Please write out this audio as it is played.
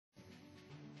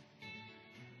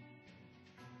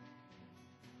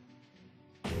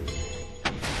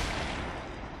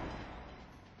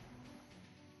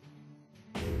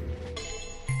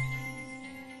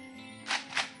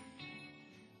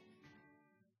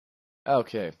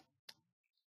Okay.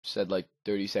 Said like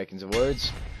 30 seconds of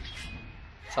words.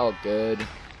 It's all good.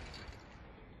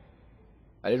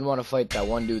 I didn't want to fight that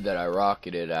one dude that I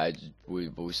rocketed. But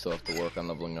we still have to work on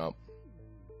leveling up.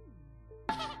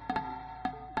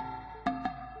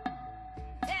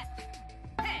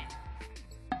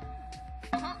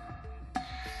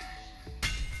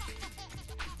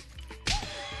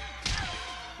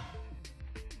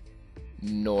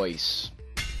 Nice.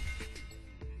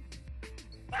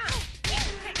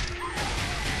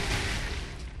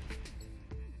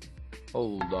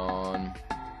 Hold on.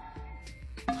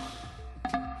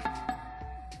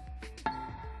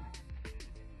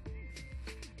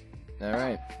 All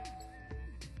right.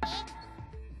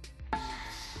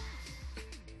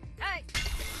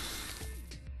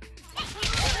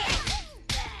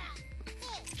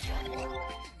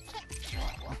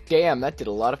 Damn, that did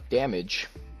a lot of damage.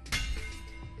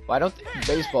 Why don't they have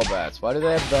baseball bats? Why do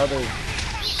they have the other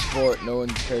sport no one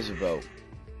cares about?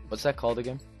 What's that called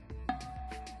again?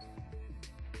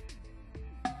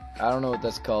 I don't know what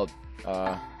that's called.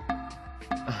 I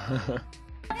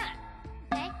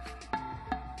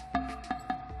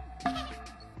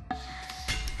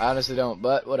honestly don't,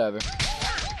 but whatever.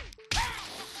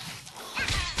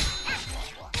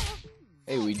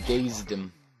 Hey, we dazed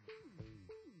him.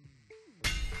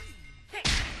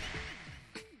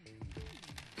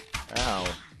 Ow.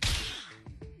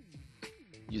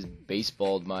 You just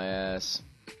baseballed my ass.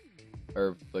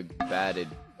 Or, like, batted.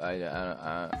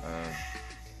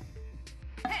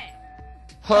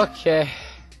 Okay.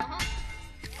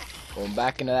 Going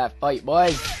back into that fight,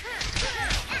 boys.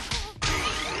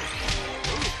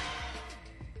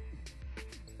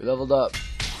 We leveled up.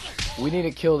 We need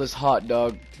to kill this hot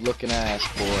dog looking ass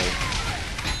boy.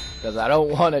 Because I don't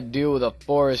want to deal with a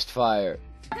forest fire.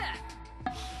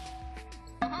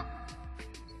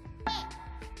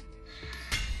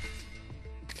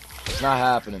 It's not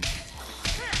happening.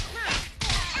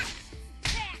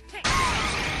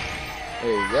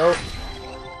 There you go.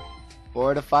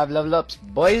 4 to 5 level ups,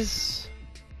 boys.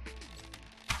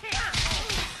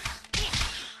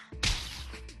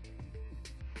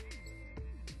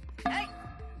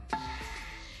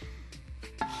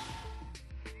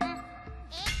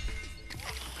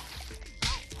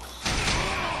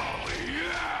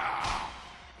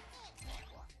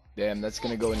 Damn, that's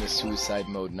gonna go into suicide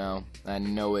mode now. I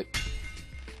know it.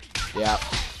 Yeah.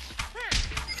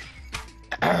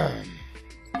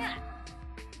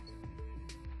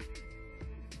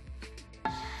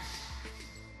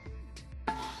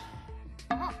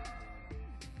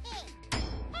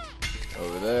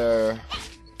 Over there.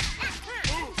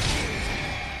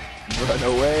 Run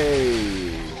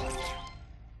away.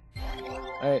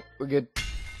 Alright, we're good.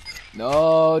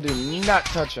 No, do not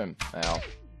touch him. Ow.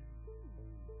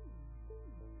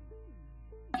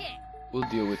 We'll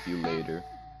deal with you later.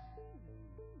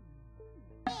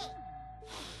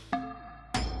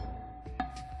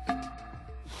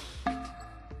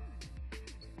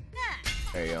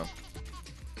 There you go.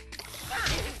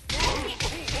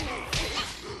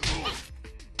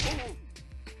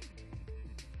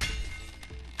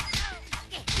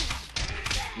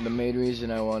 The main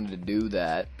reason I wanted to do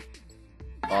that,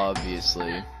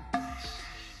 obviously,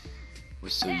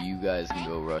 was so you guys can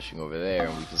go rushing over there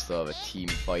and we can still have a team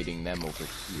fighting them over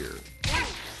here.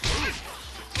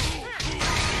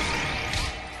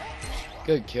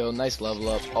 Good kill, nice level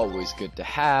up, always good to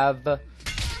have.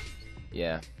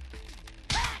 Yeah.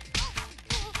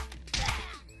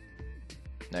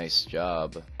 Nice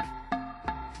job.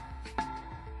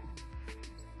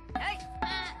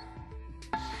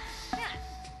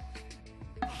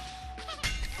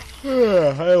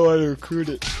 I want to recruit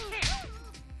it.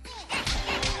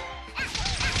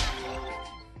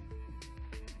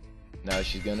 Now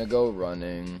she's gonna go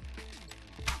running.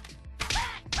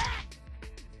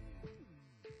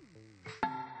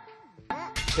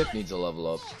 Pip needs a level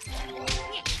up.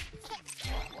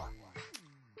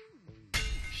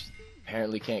 She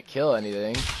apparently can't kill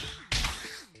anything.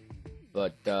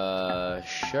 But,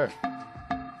 sure.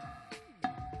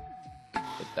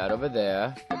 Put that over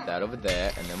there, put that over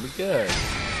there, and then we're good.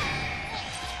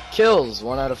 Kills,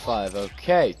 1 out of 5.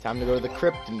 Okay, time to go to the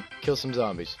crypt and kill some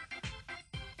zombies.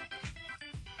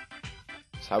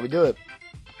 That's how we do it.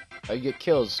 How you get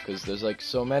kills, because there's like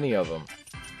so many of them.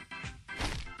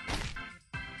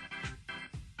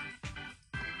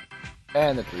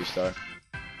 And the 3-star.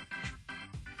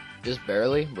 Just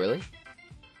barely? Really?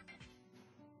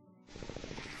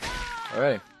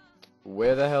 Alright.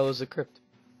 Where the hell is the crypt?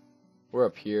 We're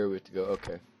up here, we have to go,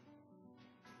 okay.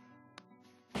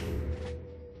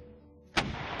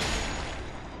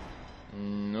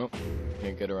 Nope,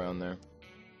 can't get around there.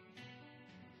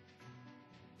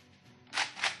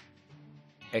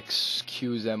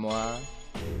 Excusez-moi.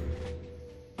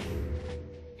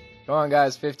 Come on,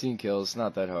 guys, 15 kills.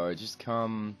 Not that hard. Just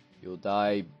come. You'll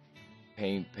die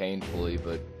painfully,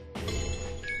 but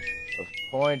the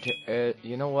point is,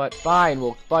 you know what? Fine,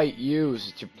 we'll fight you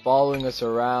since you're following us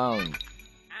around.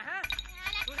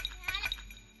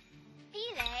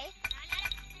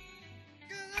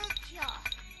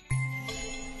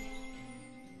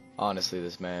 Honestly,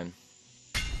 this man.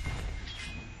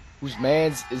 Whose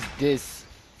mans is this?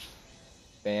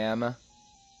 Bam.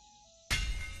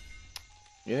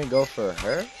 You didn't go for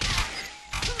her?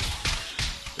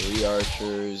 3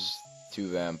 archers, 2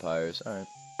 vampires. Alright.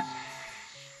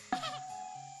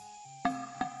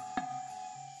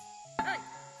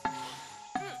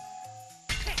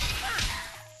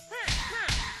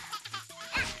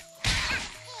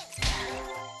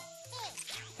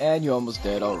 And you're almost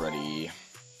dead already.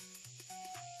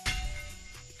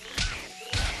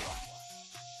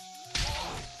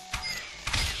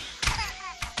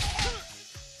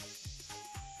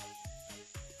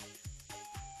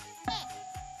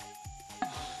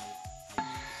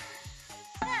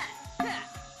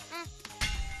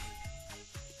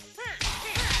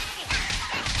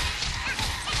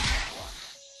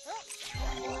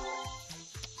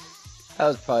 That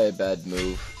was probably a bad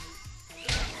move.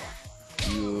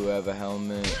 You have a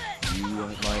helmet. You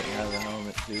might have a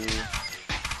helmet too.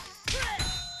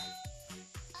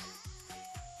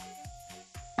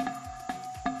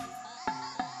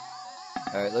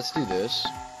 Alright, let's do this.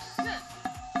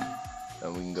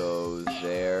 Then we can go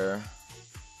there.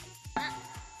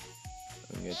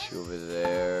 We can get you over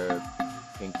there.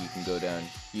 Pink, you can go down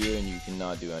here and you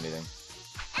cannot do anything.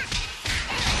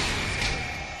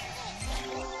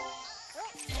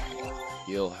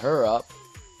 Heal her up.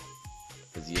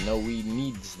 Because you know we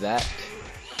needs that.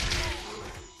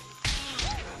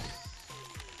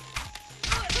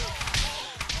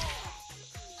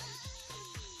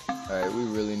 Alright, we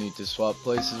really need to swap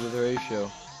places with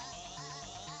Horatio.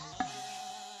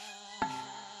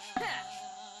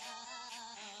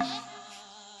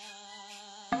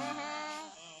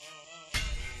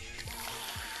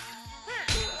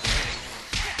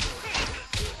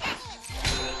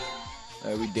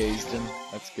 Alright, we dazed him.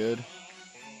 That's good.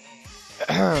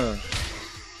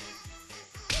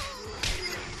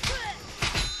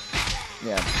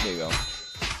 Yeah, there you go.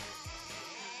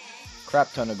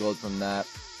 Crap ton of gold from that.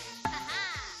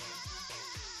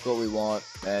 That's what we want,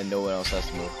 and no one else has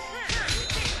to move.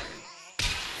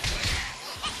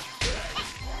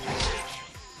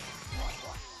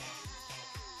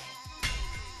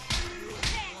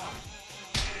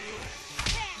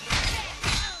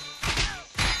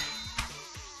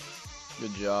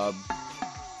 Good job.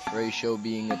 Horatio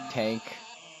being a tank.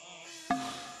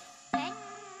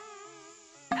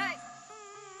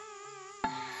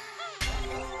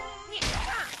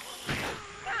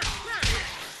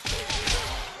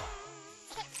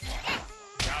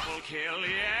 Double kill,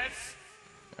 yes.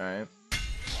 Alright.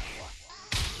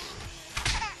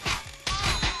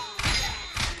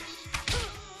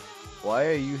 Why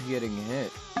are you getting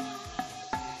hit?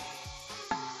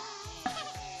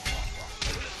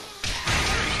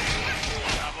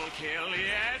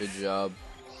 Good job.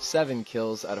 7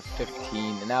 kills out of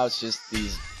 15, and now it's just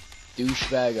these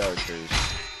douchebag archers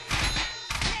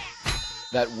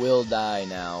that will die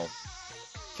now.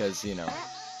 Because, you know,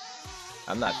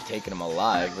 I'm not taking them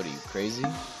alive. What are you, crazy?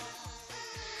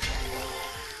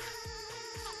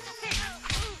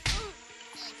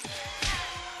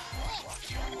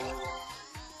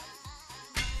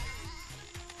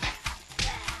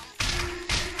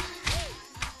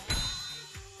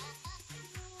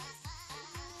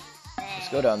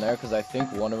 Go down there because I think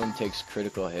one of them takes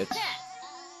critical hits.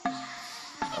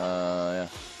 Yeah.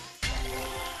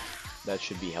 That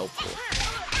should be helpful.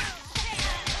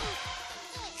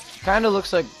 Kind of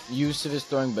looks like Yusuf is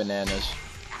throwing bananas.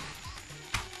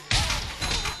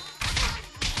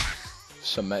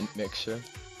 Cement mixer.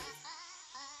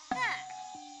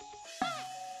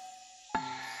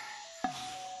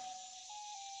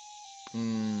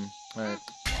 Alright.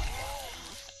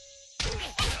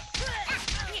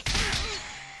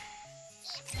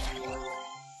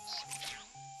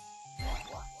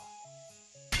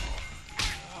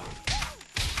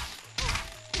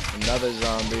 Another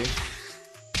zombie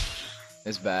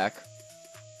is back.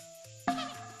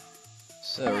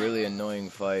 It's a really annoying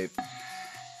fight.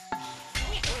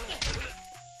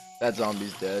 That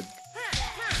zombie's dead.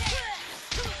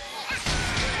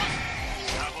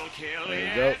 There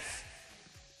you go.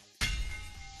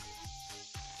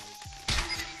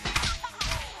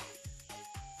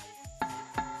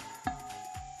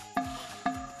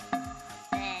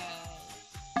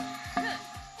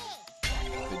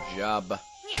 job.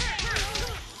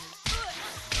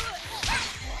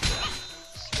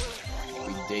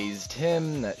 We dazed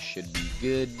him, that should be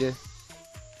good.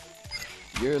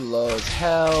 You're low as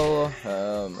hell.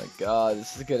 Oh my god,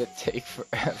 this is gonna take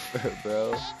forever,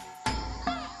 bro.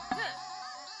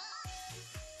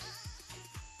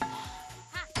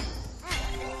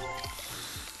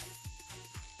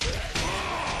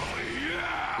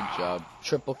 Good job.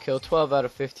 Triple kill, 12 out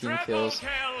of 15 kills.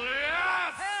 Triple kill, yes!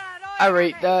 I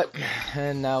rate that.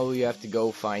 And now we have to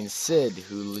go find Sid,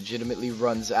 who legitimately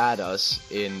runs at us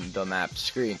in the map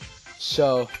screen.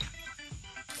 So,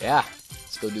 yeah,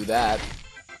 let's go do that.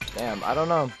 Damn, I don't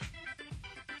know.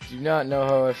 Do not know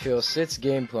how I feel. Sid's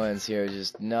game plans here are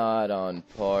just not on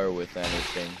par with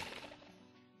anything.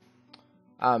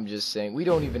 I'm just saying, we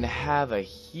don't even have a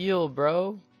heal,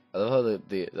 bro. I love how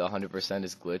the 100%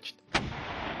 is glitched.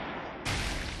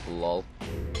 Lol.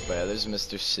 But yeah, there's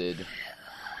Mr. Sid.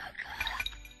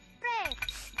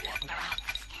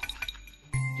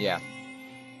 Yeah.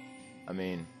 I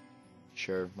mean,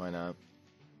 sure, why not?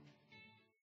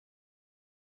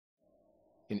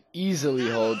 Can easily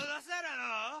hold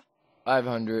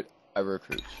 500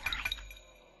 recruits.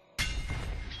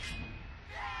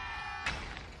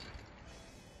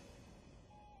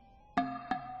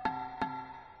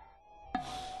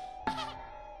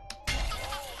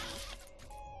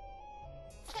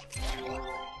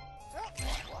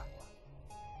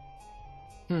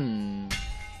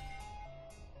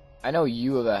 I know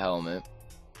you have a helmet.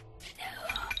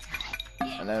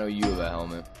 And I know you have a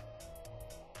helmet.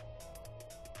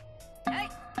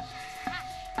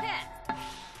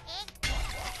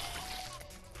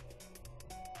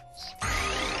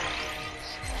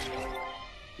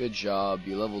 Good job,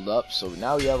 you leveled up, so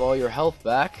now you have all your health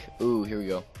back. Ooh, here we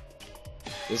go.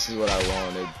 This is what I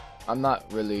wanted. I'm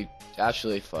not really...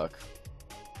 Actually, fuck.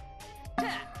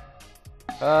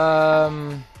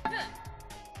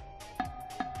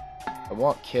 I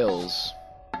want kills.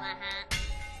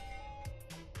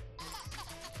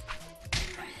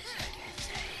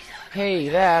 Hey,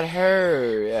 that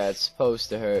hurt! Yeah, it's supposed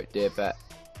to hurt, dip at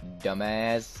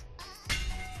dumbass.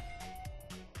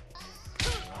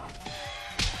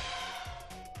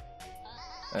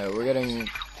 We're getting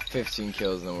 15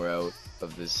 kills and we're out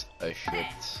of this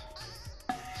shit.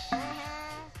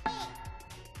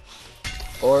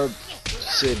 Or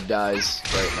Sid dies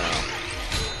right now.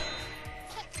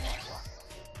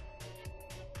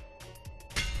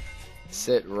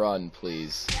 Sit, run,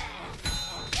 please.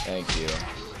 Thank you.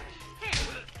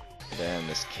 Damn,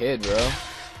 this kid, bro.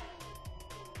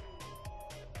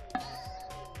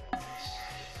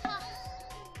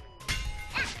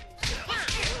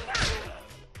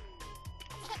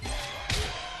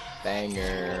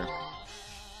 Banger.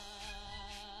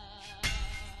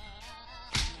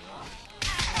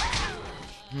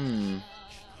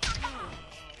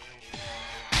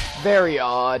 Very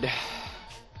odd.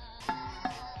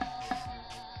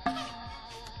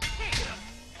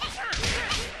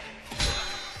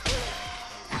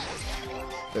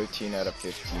 $13 out of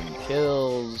 15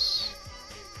 kills.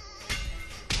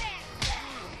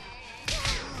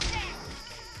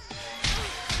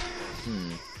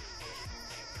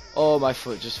 Oh, my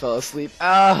foot just fell asleep.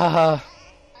 Ah!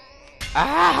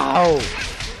 Ow!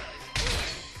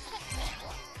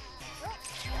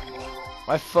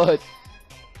 My foot.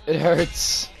 It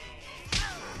hurts.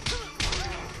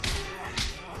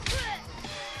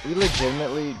 We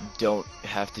legitimately don't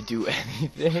have to do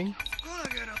anything.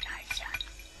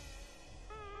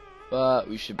 But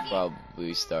we should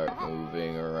probably start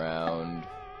moving around.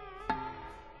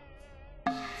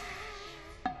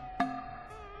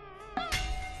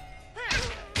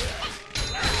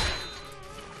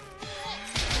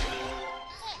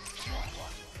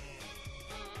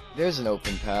 There's an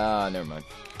open path. Ah, never mind.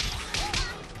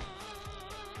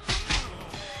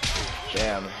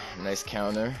 Damn, nice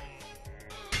counter.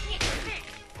 Double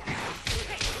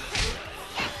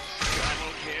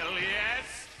kill,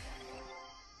 yes!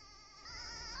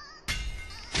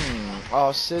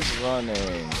 Oh, Sid's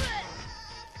running.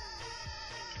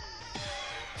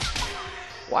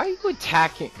 Why are you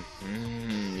attacking?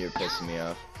 You're pissing me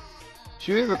off.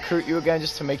 Should we recruit you again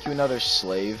just to make you another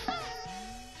slave?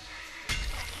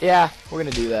 Yeah, we're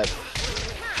gonna do that.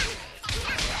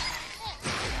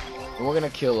 And we're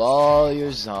gonna kill all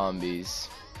your zombies.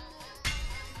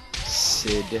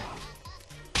 Sid.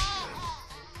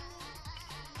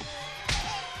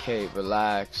 Okay,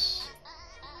 relax.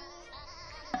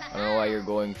 I don't know why you're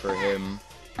going for him,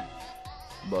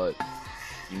 but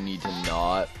you need to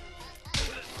not.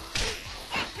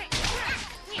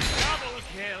 Double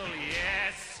kill,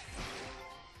 yes!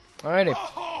 Alrighty.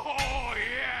 Oh,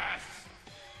 yes!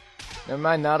 Never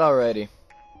mind, not already.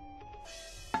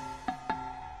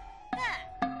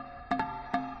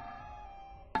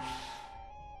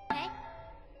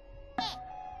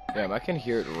 Damn, I can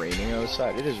hear it raining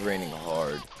outside. It is raining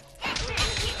hard.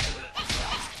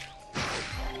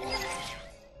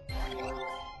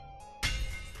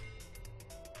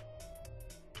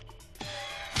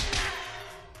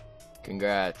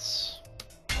 Congrats.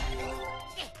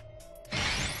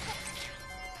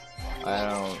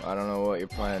 I don't know what your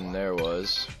plan there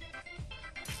was.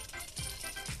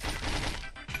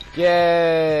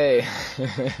 Yay!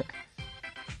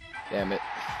 Damn it.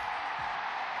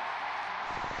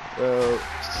 Bro,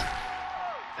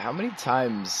 how many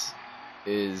times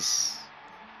is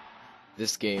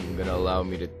this game gonna allow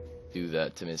me to do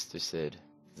that to Mr. Sid?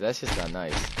 That's just not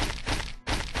nice.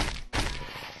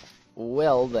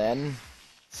 Well then,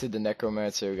 Sid the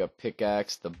Necromancer, we got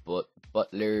Pickaxe, the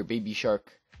Butler, Baby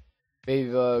Shark,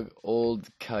 Baby Bug, Old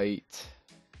Kite,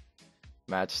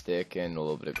 Matchstick, and a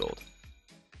little bit of gold.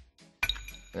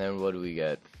 And then what do we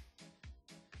get?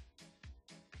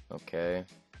 Okay.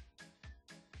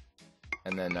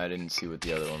 And then I didn't see what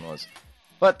the other one was.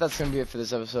 But that's gonna be it for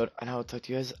this episode, and I'll talk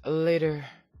to you guys later.